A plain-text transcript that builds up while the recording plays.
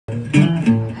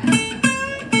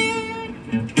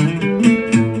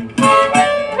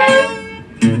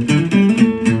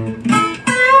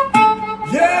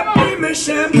Yeah, bring me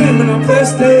champagne when I'm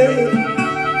thirsty.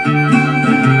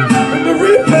 Bring me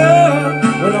Reefer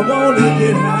when I wanna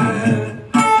get high.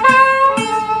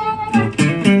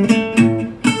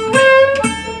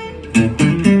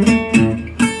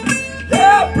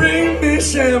 Yeah, bring me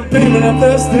champagne when I'm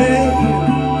thirsty.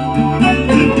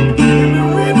 Bring me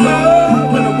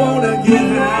Reefer when I wanna get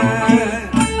high.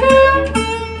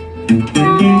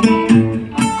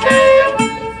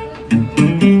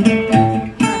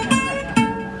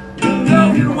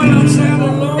 When I'm sad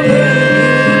and lonely,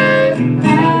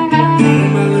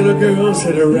 my little girl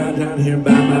sit right down here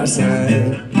by my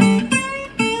side.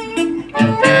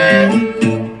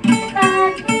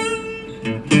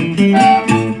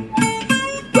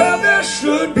 Well, there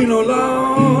should be no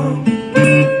law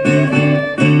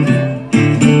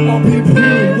on people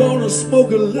who wanna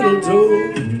smoke a little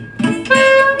dope.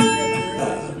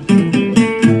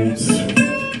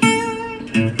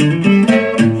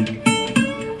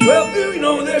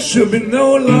 There should be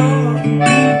no law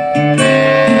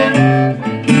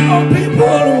on people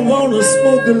who wanna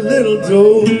smoke a little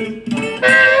dope. Ain't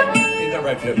that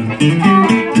right, Kevin? You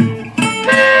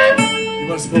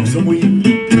wanna smoke some weed?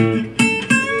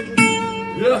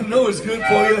 Yeah, I know it's good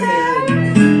for your head.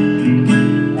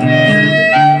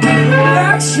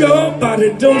 Relax your body,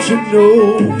 don't you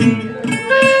know?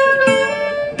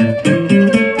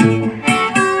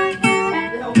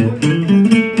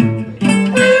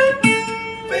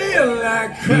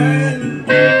 Crying,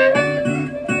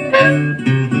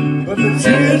 but the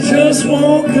tears just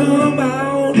won't come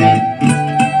out.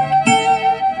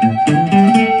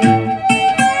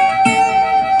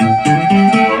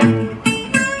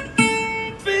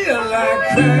 Feel like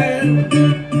crying,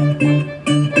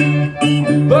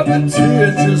 but the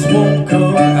tears just won't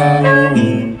come out.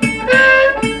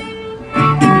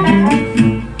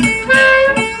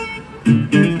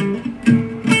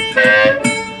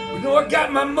 I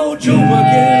got my mojo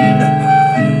again.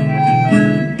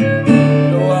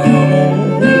 No, I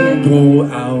won't go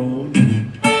out.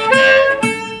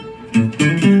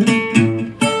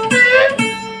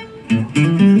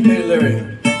 Hey Larry,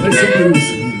 play some blues.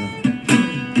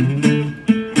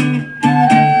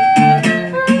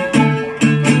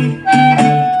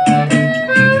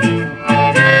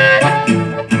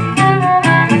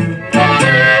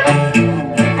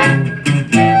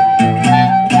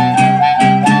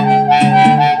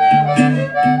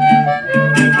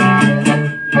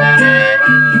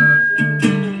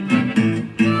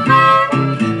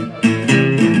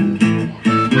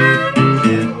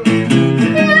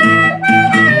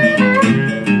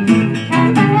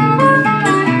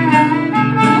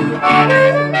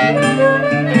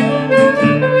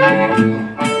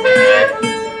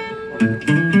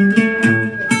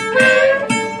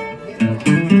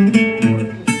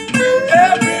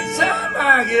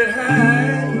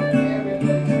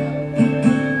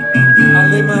 I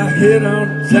lay my head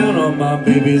down on my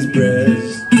baby's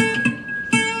breast.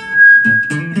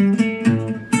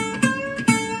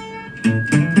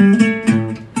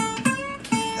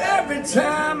 Every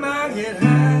time I get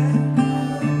high,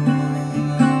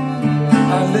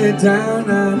 I lay down,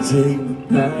 I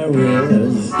take my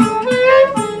rest.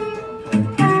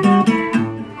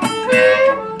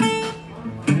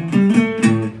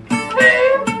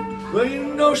 Well,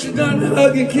 you know she done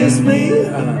hug and kiss me.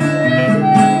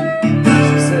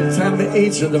 She said, time to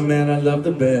age you're the man I love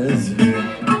the best.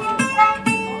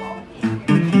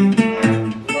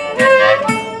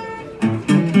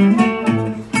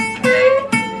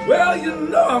 Well, you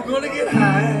know I'm gonna get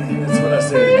high. That's what I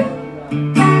said.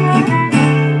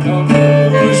 Come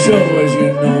on, show as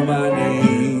you know my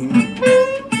name.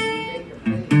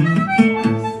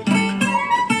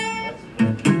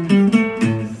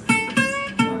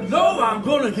 No, I'm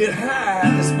gonna get high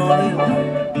this morning.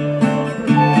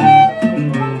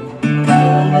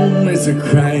 Oh, it's a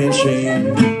crying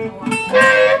shame.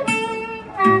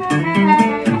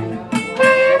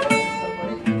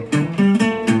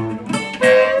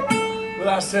 Well,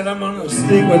 I said I'm gonna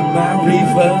stick with my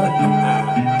reefer.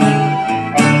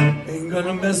 Ain't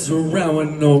gonna mess around with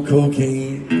no cocaine.